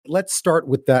let's start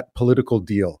with that political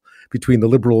deal between the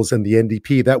Liberals and the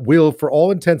NDP that will, for all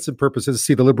intents and purposes,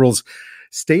 see the Liberals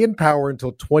stay in power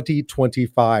until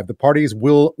 2025. The parties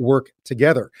will work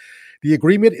together. The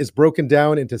agreement is broken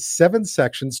down into 7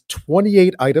 sections,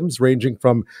 28 items ranging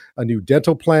from a new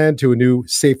dental plan to a new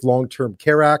Safe Long-Term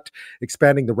Care Act,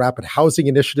 expanding the Rapid Housing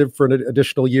Initiative for an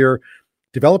additional year,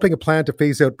 developing a plan to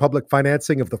phase out public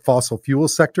financing of the fossil fuel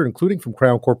sector, including from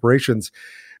Crown corporations,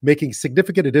 making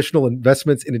significant additional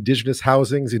investments in Indigenous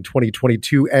housings in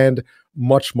 2022, and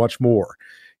much, much more.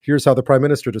 Here's how the Prime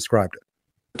Minister described it.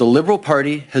 The Liberal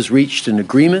Party has reached an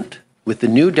agreement with the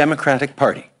New Democratic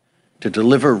Party to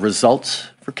deliver results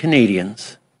for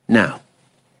Canadians now.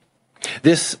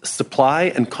 This supply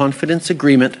and confidence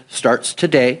agreement starts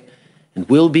today and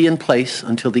will be in place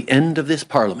until the end of this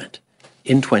Parliament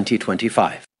in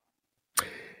 2025.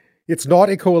 It's not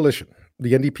a coalition.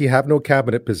 The NDP have no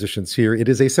cabinet positions here. It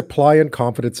is a supply and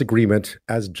confidence agreement,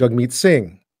 as Jagmeet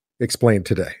Singh explained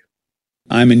today.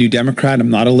 I'm a New Democrat. I'm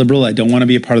not a Liberal. I don't want to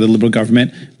be a part of the Liberal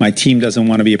government. My team doesn't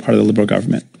want to be a part of the Liberal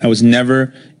government. I was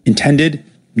never intended,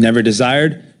 never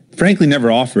desired, frankly,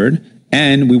 never offered,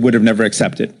 and we would have never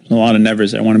accepted. A lot of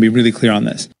nevers. I want to be really clear on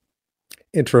this.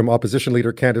 Interim opposition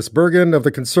leader Candice Bergen of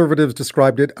the Conservatives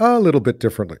described it a little bit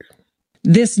differently.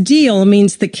 This deal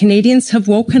means that Canadians have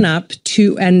woken up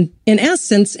to, in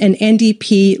essence, an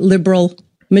NDP Liberal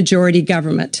majority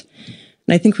government.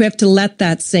 And I think we have to let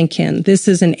that sink in. This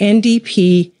is an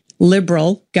NDP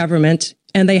Liberal government,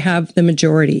 and they have the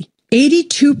majority.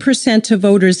 82% of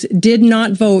voters did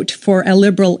not vote for a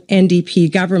Liberal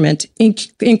NDP government,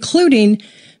 including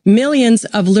millions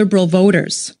of Liberal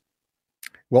voters.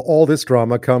 Well, all this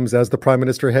drama comes as the Prime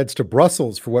Minister heads to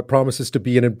Brussels for what promises to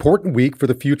be an important week for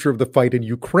the future of the fight in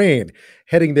Ukraine.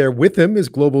 Heading there with him is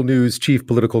Global News chief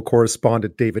political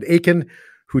correspondent David Akin,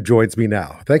 who joins me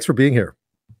now. Thanks for being here.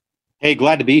 Hey,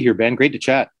 glad to be here, Ben. Great to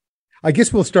chat. I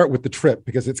guess we'll start with the trip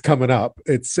because it's coming up.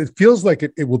 It feels like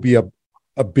it will be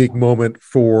a big moment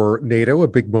for NATO, a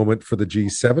big moment for the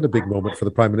G7, a big moment for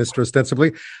the Prime Minister,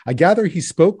 ostensibly. I gather he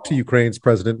spoke to Ukraine's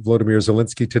President Volodymyr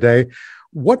Zelensky today.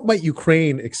 What might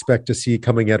Ukraine expect to see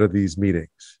coming out of these meetings?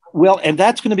 Well, and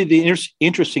that's going to be the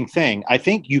interesting thing. I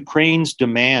think Ukraine's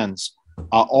demands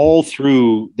all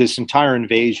through this entire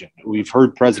invasion. We've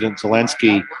heard President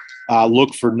Zelensky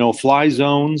look for no-fly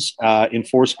zones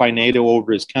enforced by NATO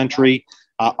over his country,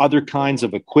 other kinds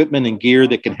of equipment and gear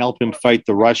that can help him fight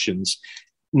the Russians.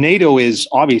 NATO is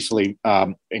obviously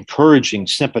encouraging,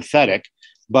 sympathetic,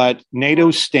 but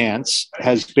NATO's stance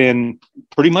has been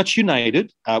pretty much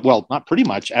united. Well, not pretty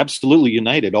much, absolutely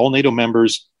united. All NATO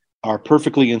members are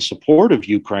perfectly in support of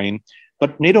Ukraine,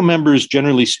 but NATO members,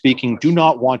 generally speaking, do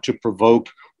not want to provoke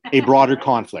a broader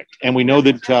conflict. And we know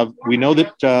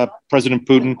that President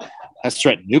Putin has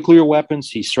threatened nuclear weapons.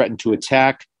 He's threatened to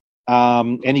attack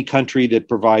any country that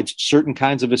provides certain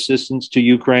kinds of assistance to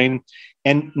Ukraine.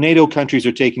 And NATO countries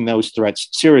are taking those threats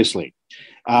seriously.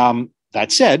 That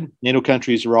said, NATO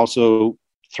countries are also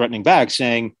threatening back,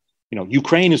 saying,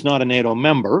 Ukraine is not a NATO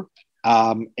member,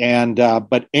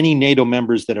 but any NATO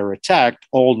members that are attacked,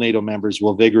 all NATO members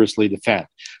will vigorously defend.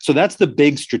 So that's the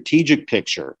big strategic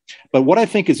picture. But what I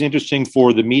think is interesting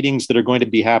for the meetings that are going to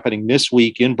be happening this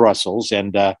week in Brussels,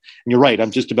 and you're right,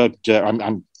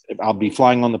 I'll be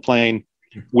flying on the plane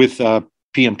with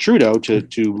PM Trudeau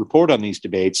to report on these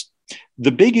debates.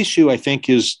 The big issue, I think,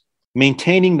 is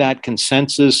maintaining that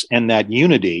consensus and that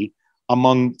unity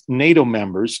among NATO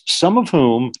members, some of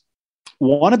whom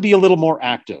want to be a little more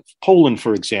active. Poland,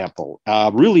 for example,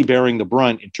 really bearing the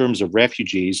brunt in terms of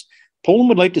refugees. Poland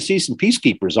would like to see some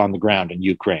peacekeepers on the ground in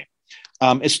Ukraine.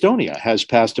 Estonia has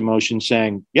passed a motion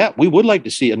saying, yeah, we would like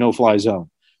to see a no-fly zone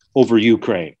over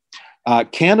Ukraine.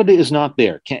 Canada is not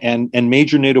there, and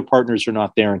major NATO partners are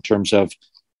not there in terms of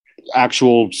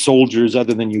actual soldiers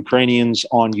other than Ukrainians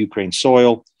on Ukraine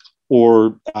soil,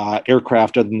 or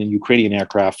aircraft other than Ukrainian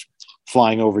aircraft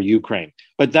flying over Ukraine.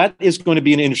 But that is going to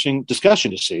be an interesting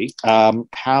discussion to see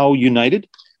how united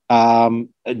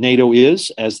NATO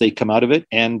is as they come out of it,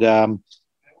 and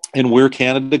where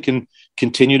Canada can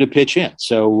continue to pitch in.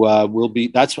 So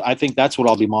I think that's what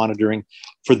I'll be monitoring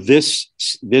for this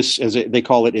as they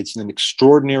call it. It's an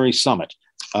extraordinary summit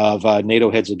of NATO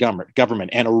heads of government,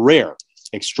 and a rare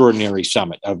extraordinary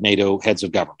summit of NATO heads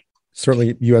of government.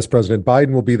 Certainly, U.S. President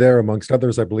Biden will be there, amongst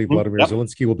others. I believe Volodymyr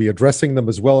Zelensky will be addressing them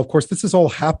as well. Of course, this is all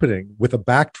happening with a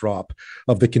backdrop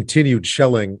of the continued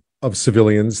shelling of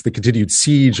civilians, the continued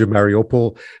siege of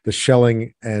Mariupol, the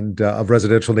shelling and of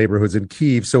residential neighborhoods in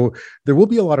Kyiv. So there will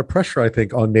be a lot of pressure, I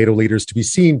think, on NATO leaders to be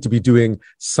seen to be doing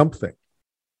something.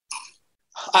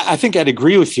 I think I'd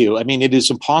agree with you. I mean, it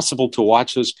is impossible to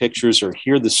watch those pictures or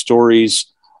hear the stories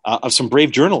of some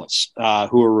brave journalists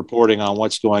who are reporting on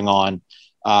what's going on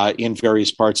in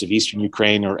various parts of eastern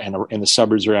Ukraine and in the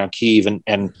suburbs around Kyiv,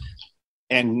 and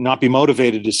not be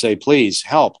motivated to say, please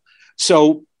help.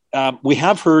 So we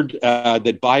have heard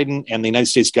that Biden and the United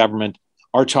States government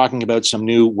are talking about some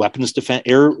new weapons defense,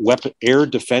 air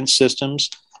defense systems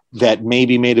that may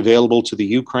be made available to the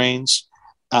Ukrainians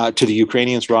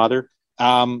rather.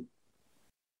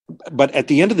 But at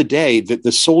the end of the day,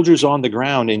 the soldiers on the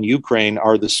ground in Ukraine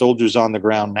are the soldiers on the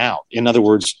ground now. In other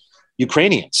words,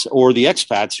 Ukrainians or the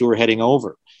expats who are heading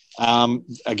over.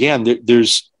 Again,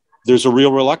 there's a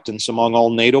real reluctance among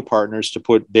all NATO partners to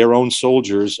put their own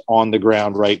soldiers on the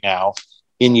ground right now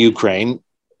in Ukraine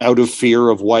out of fear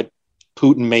of what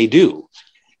Putin may do.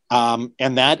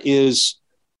 And that is,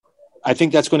 I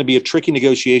think that's going to be a tricky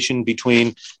negotiation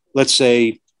between, let's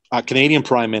say, a Canadian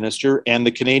Prime Minister and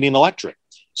the Canadian electorate.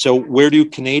 So where do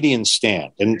Canadians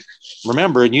stand? And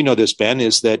remember, and you know this, Ben,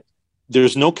 is that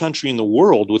there's no country in the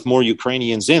world with more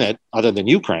Ukrainians in it, other than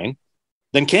Ukraine,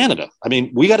 than Canada. I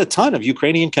mean, we got a ton of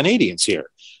Ukrainian Canadians here.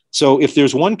 So if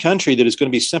there's one country that is going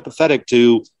to be sympathetic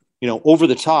to, over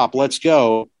the top, let's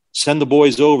go, send the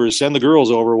boys over, send the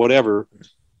girls over, whatever,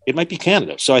 it might be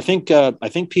Canada. So I think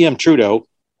PM Trudeau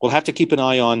will have to keep an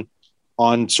eye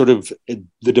on sort of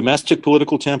the domestic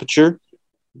political temperature,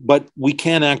 but we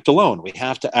can't act alone. We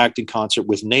have to act in concert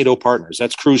with NATO partners.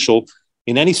 That's crucial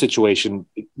in any situation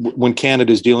when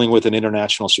Canada is dealing with an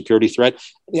international security threat,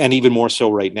 and even more so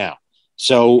right now.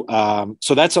 So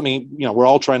that's something, we're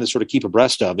all trying to sort of keep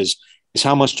abreast of is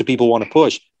how much do people want to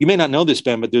push? You may not know this,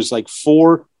 Ben, but there's like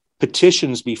 4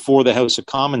 petitions before the House of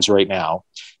Commons right now,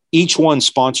 each one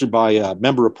sponsored by a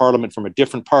member of parliament from a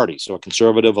different party. So a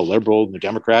Conservative, a Liberal, and a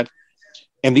Democrat.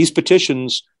 And these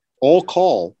petitions all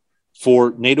call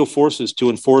for NATO forces to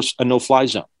enforce a no-fly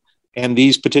zone. And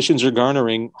these petitions are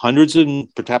garnering hundreds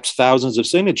and perhaps thousands of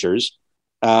signatures.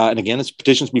 And again, it's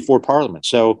petitions before Parliament.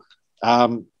 So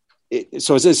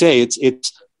as I say,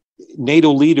 it's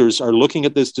NATO leaders are looking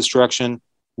at this destruction,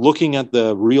 looking at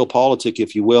the realpolitik,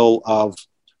 if you will, of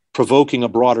provoking a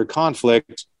broader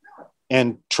conflict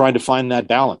and trying to find that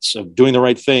balance of doing the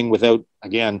right thing without,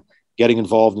 again, getting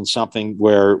involved in something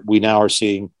where we now are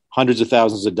seeing hundreds of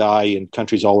thousands of die in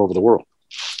countries all over the world.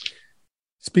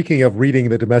 Speaking of reading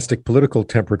the domestic political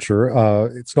temperature,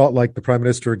 it's not like the Prime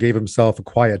Minister gave himself a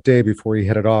quiet day before he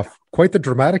headed off. Quite the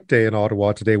dramatic day in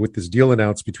Ottawa today with this deal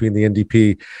announced between the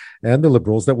NDP and the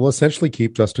Liberals that will essentially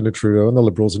keep Justin Trudeau and the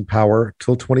Liberals in power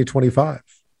till 2025.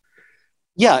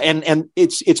 Yeah, and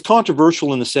it's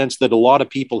controversial in the sense that a lot of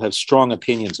people have strong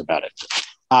opinions about it.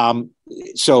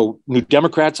 So New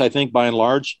Democrats, I think, by and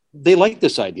large, they like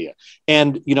this idea.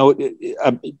 And,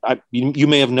 you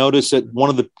may have noticed that one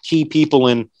of the key people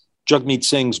in Jagmeet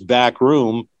Singh's back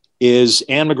room is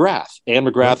Anne McGrath. Anne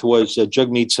McGrath was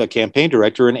Jagmeet's campaign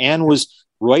director, and Anne was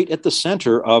right at the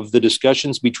center of the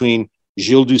discussions between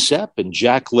Gilles Duceppe and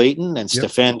Jack Layton and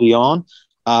Stéphane Dion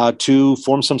to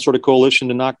form some sort of coalition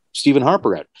to knock Stephen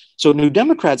Harper out. So New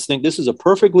Democrats think this is a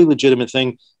perfectly legitimate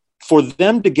thing for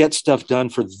them to get stuff done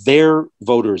for their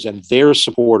voters and their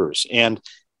supporters. And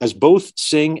as both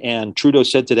Singh and Trudeau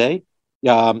said today,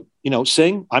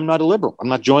 Singh, I'm not a Liberal. I'm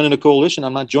not joining a coalition.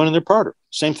 I'm not joining their party.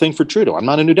 Same thing for Trudeau. I'm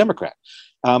not a New Democrat.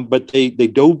 But they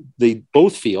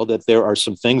both feel that there are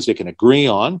some things they can agree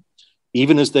on,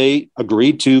 even as they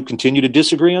agreed to continue to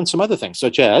disagree on some other things,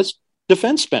 such as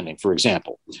defense spending, for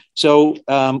example. So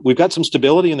we've got some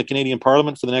stability in the Canadian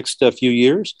Parliament for the next few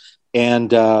years.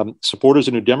 And supporters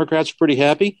of New Democrats are pretty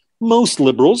happy. Most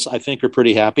Liberals, I think, are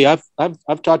pretty happy.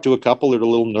 I've talked to a couple that are a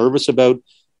little nervous about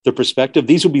the perspective.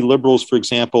 These will be Liberals, for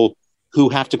example, who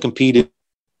have to compete in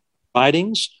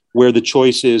ridings where the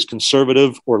choice is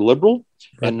Conservative or Liberal,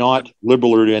 and not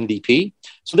Liberal or NDP.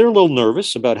 So they're a little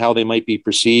nervous about how they might be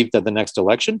perceived at the next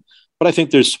election. But I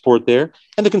think there's support there.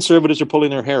 And the Conservatives are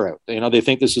pulling their hair out. They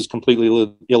think this is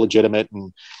completely illegitimate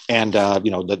and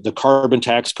the carbon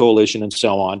tax coalition and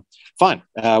so on. Fine.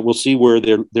 We'll see where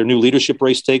their new leadership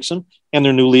race takes them. And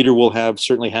their new leader will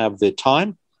certainly have the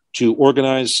time to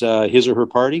organize his or her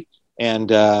party and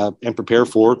prepare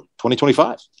for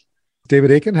 2025.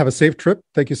 David Akin, have a safe trip.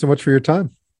 Thank you so much for your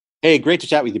time. Hey, great to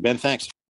chat with you, Ben. Thanks.